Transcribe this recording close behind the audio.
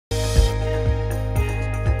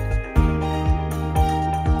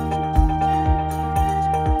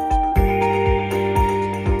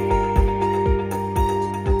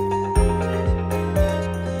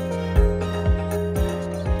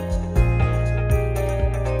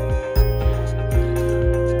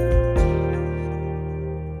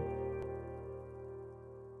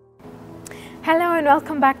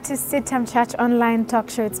welcome back to CITAM Church Online Talk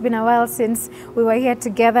Show. It's been a while since we were here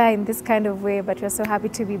together in this kind of way, but we're so happy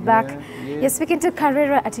to be back. Yeah. You're speaking to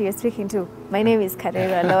Karwirwa, you're speaking to, my name is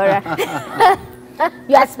Karwirwa Laura.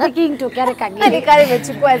 You are speaking to Kerry Kagiri.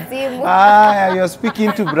 You're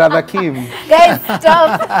speaking to Brother Kim. Guys,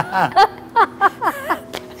 stop.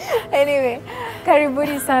 Anyway,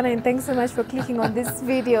 karibuni sana, and thanks so much for clicking on this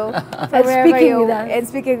video And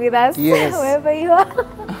speaking with us. Yes. Wherever you are.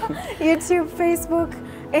 YouTube, Facebook,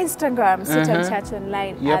 Instagram, CITAM Church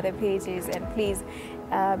Online are the pages, and please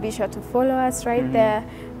be sure to follow us right there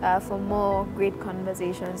for more great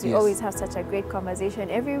conversations. We always have such a great conversation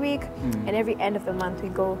every week, and every end of the month we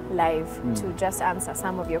go live to just answer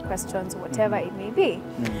some of your questions, whatever it may be.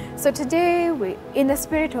 So today, we, in the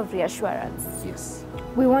spirit of reassurance,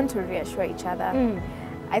 we want to reassure each other.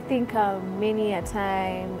 I think many a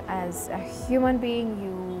time as a human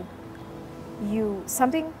being,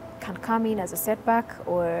 something can come in as a setback,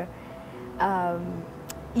 or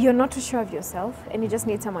you're not too sure of yourself and you just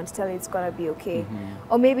need someone to tell you it's gonna be okay.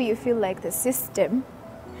 Or maybe you feel like the system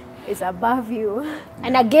is above you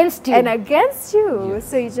and against you.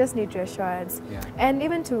 So you just need reassurance. And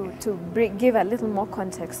even to give a little more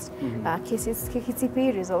context,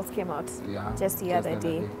 KCPE results came out just the other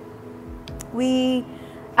day. We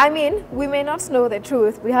may not know the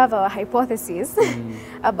truth. We have our hypotheses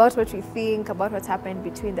about what we think, about what's happened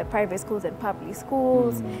between the private schools and public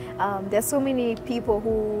schools. There's so many people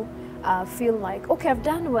who feel like, okay, I've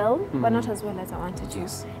done well, but not as well as I wanted to.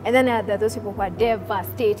 And then there are those people who are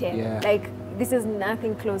devastated. Like, this is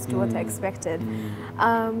nothing close to what I expected.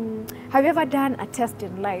 Have you ever done a test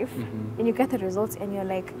in life and you get the results and you're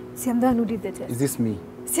like, see, I'm the one who did the test. Is this me?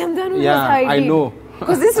 See, I'm the one who knows how I did. I know.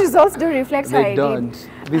 Because these results don't reflect how I did.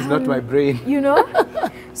 This is not my brain. You know?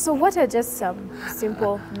 So what are just some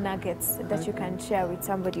simple nuggets that you can share with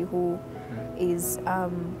somebody who is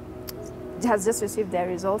has just received their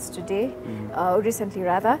results today, recently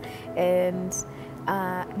rather, and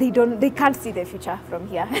they can't see their future from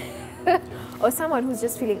here? Or someone who's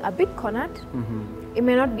just feeling a bit cornered. It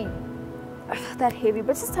may not be that heavy,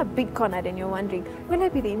 but just a bit cornered, and you're wondering, will I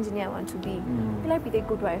be the engineer I want to be? Will I be the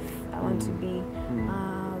good wife I want to be?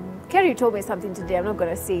 Kerry told me something today. I'm not going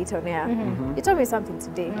to say it on air. You told me something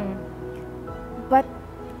today. But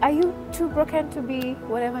are you too broken to be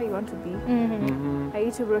whatever you want to be? Are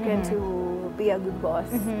you too broken to be a good boss?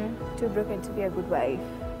 Too broken to be a good wife,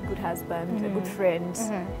 good husband, a good friend?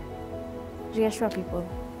 Reassure people.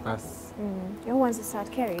 Yes. Who wants to start,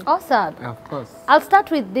 Kerry? Awesome. Of course. I'll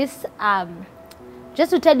start with this,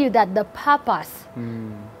 just to tell you that the purpose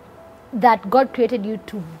that God created you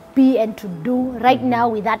to be and to do right now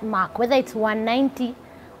with that mark, whether it's 190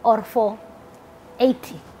 or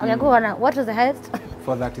 480. What was the highest?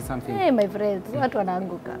 430 something. Hey, my friends, what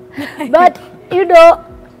wanaanguka. But, you know,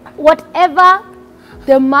 whatever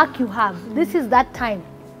the mark you have, this is that time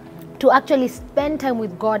to actually spend time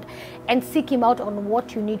with God and seek Him out on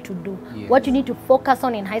what you need to do, what you need to focus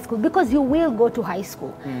on in high school, because you will go to high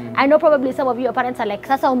school. I know probably some of your parents are like,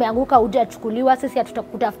 sasa umeanguka uje achukuliwa, sisi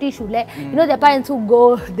hatutakutafuti shule. You know, the parents who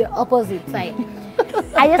go the opposite side.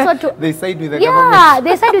 I just want to... They side with the government. Yeah,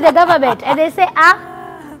 they side with the government. And they say,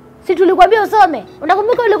 si tulikuambia usome.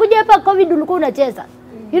 Unakumbuka ulikuja hapa COVID ulikuwa unacheza.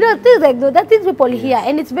 You know, things like that. That things people hear,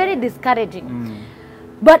 and it's very discouraging.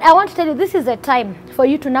 But I want to tell you, this is a time for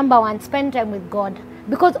you to, number one, spend time with God.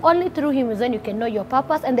 Because only through Him is when you can know your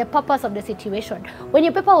purpose and the purpose of the situation. When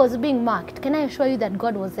your paper was being marked, can I assure you that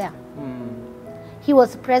God was there? He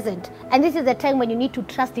was present. And this is the time when you need to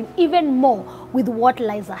trust Him even more with what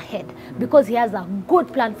lies ahead. Because He has a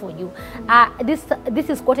good plan for you. This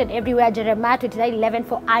is quoted everywhere. Jeremiah 29:11,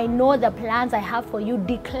 for I know the plans I have for you,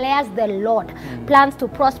 declares the Lord. Plans to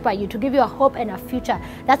prosper you, to give you a hope and a future.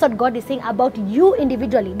 That's what God is saying about you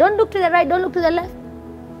individually. Don't look to the right, don't look to the left.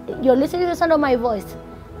 You're listening to the sound of my voice.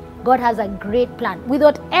 God has a great plan with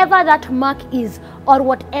whatever that mark is or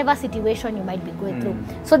whatever situation you might be going through.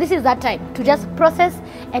 So this is that time to just process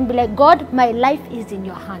and be like, God, my life is in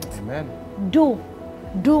your hands. Amen.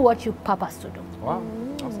 Do what you purpose to do. Wow,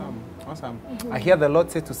 awesome. I hear the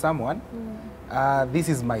Lord say to someone, this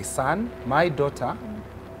is my son, my daughter,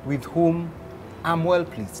 with whom I'm well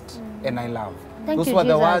pleased and I love. Thank you, were Jesus.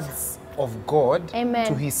 The words of God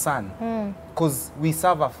to His Son. Because we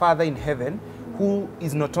serve a Father in heaven who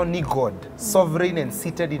is not only God, sovereign and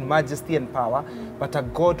seated in majesty and power, but a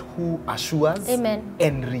God who assures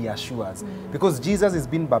and reassures. Because Jesus is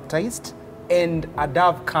being baptized and a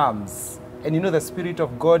dove comes. And you know, the Spirit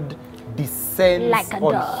of God descends like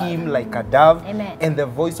on Him like a dove. Amen. And the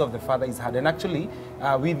voice of the Father is heard. And actually,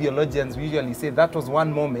 we theologians usually say that was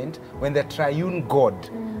one moment when the triune God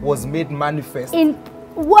was made manifest In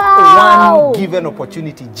wow. one given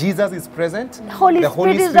opportunity. Jesus is present. The Holy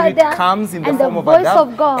Spirit is right there. Comes in the and form the of voice a dove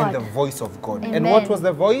of God. and the voice of God. Amen. And what was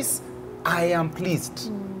the voice? I am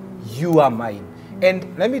pleased. You are mine. And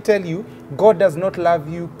let me tell you, God does not love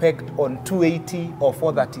you pegged on 280 or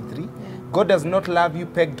 433. God does not love you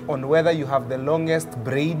pegged on whether you have the longest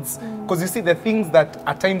braids. Because you see, the things that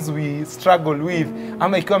at times we struggle with,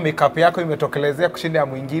 ama ikiwa makeup yako imetokelezea kushinda ya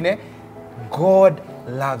mwingine, God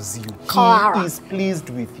loves you. He is pleased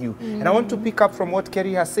with you. And I want to pick up from what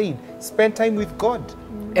Kerry has said. Spend time with God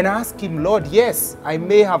and ask him, Lord, yes, I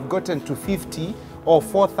may have gotten to 50 or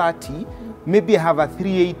 430, maybe I have a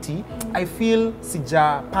 380. I feel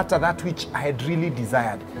sijapata that which I had really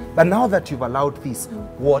desired. But now that you've allowed this,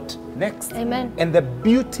 what next? Amen. And the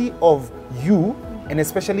beauty of you, and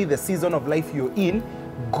especially the season of life you're in,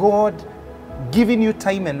 God giving you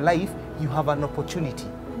time and life, you have an opportunity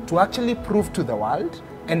to actually prove to the world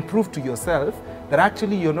and prove to yourself that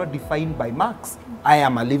actually you're not defined by marks. I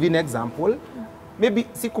am a living example. Maybe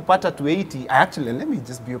sikupata 280, let me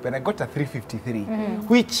just be open, I got a 353,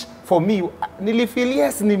 which for me, nili feel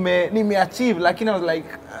yes, nime achieve, lakini I was like,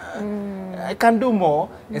 I can do more,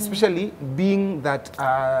 especially being that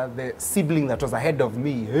the sibling that was ahead of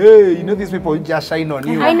me, hey, you know these people just shine on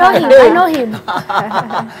you. I know him, I know him.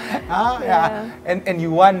 Yeah. And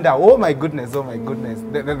you wonder, oh my goodness,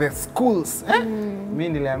 the schools. Mimi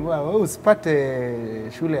niliambiwa,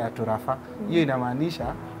 usipate shule ya turafa, hiyo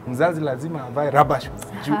inamaanisha mzazi lazima avae rubber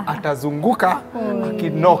shoes juu atazunguka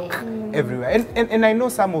akinock everywhere. And I know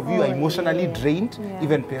some of you are emotionally drained,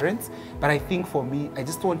 even parents, but I think for me, I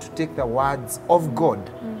just want to take the words of God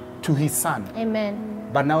to his son. Amen.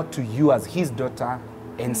 But now to you as his daughter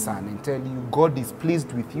and son, and tell you God is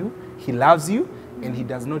pleased with you, he loves you, and he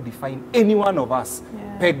does not define any one of us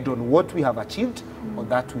pegged on what we have achieved or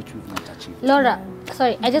that which we've not achieved. Laura,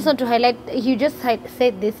 sorry, I just want to highlight, you just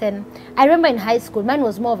said this, and I remember in high school, mine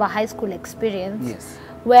was more of a high school experience. Yes.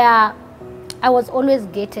 Where I was always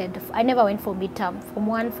gated. I never went for midterm, Form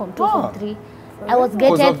 1, Form 2, Form 3. I was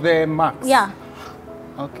gated. Because of the marks? Yeah.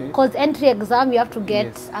 Okay. Because entry exam, you have to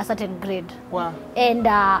get a certain grade. Wow. And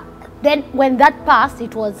then when that passed,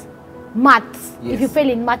 it was maths. Yes. If you fail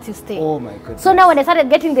in maths, you stay. Oh my goodness. So now when I started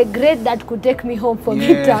getting the grade that could take me home for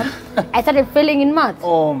midterm, I started failing in maths.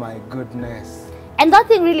 Oh my goodness. And that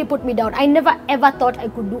thing really put me down. I never ever thought I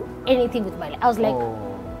could do anything with my life. I was like,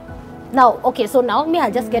 now, okay, so now me,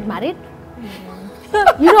 I'll just get married.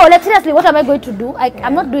 You know, like seriously, what am I going to do?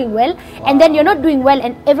 I'm not doing well. And then you're not doing well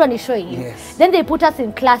and everyone is showing you. Then they put us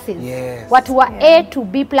in classes. What were A to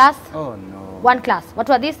B plus. Oh no. One class. What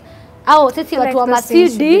were this? Sisi watu wa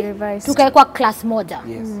masidi tukaekwa class moja.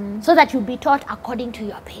 So that you be taught according to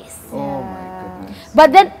your pace. Oh my goodness.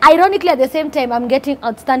 But then ironically at the same time I'm getting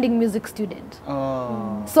outstanding music student.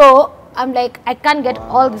 So I'm like, I can't get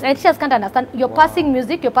all this. And teachers can't understand. You're passing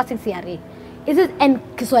music, you're passing CRA. Is it and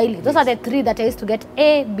Kiswahili? Those are the three that I used to get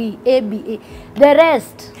A, B, A, B, A. The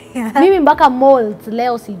rest, mimi mpaka molds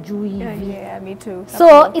leo sijui hivi. Yeah, me too.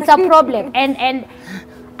 So it's a problem, and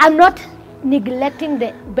I'm not neglecting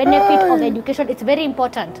the benefit of education. It's very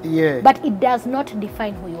important. But it does not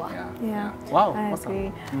define who you are. Yeah. Wow. I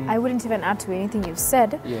agree. I wouldn't even add to anything you've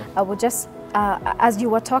said. I would just, as you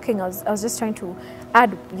were talking, I was just trying to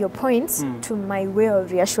add your points to my way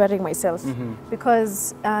of reassuring myself.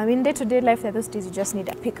 Because in day-to-day life, there are those days you just need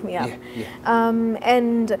a pick-me-up.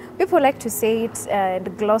 And people like to say it,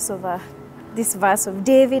 the gloss over this verse of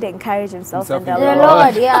David encouraged himself in the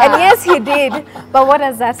Lord. And yes, he did. But what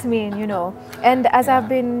does that mean, you know? And as I've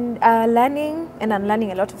been learning and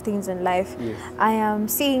unlearning a lot of things in life, I am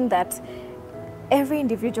seeing that every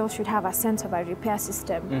individual should have a sense of a repair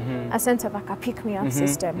system, a sense of a pick-me-up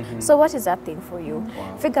system. So what is that thing for you?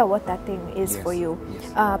 Figure what that thing is for you.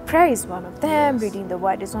 Prayer is one of them, reading the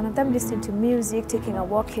word is one of them, listening to music, taking a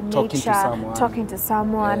walk in nature, talking to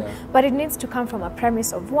someone. But it needs to come from a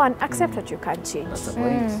premise of one, accept what you can't change.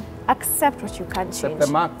 Accept what you can't change.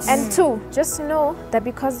 And two, just know that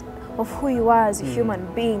because of who you are as a human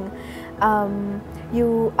being,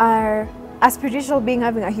 you are a spiritual being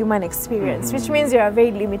having a human experience, which means you're a very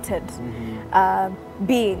limited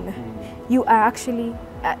being. You are actually,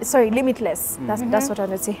 limitless. That's what I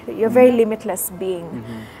would say. You're a very limitless being.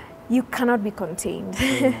 You cannot be contained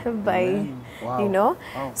by, you know.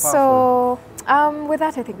 So with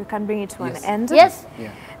that, I think we can bring it to an end.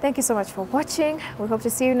 Thank you so much for watching. We hope to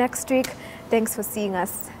see you next week. Thanks for seeing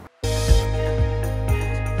us.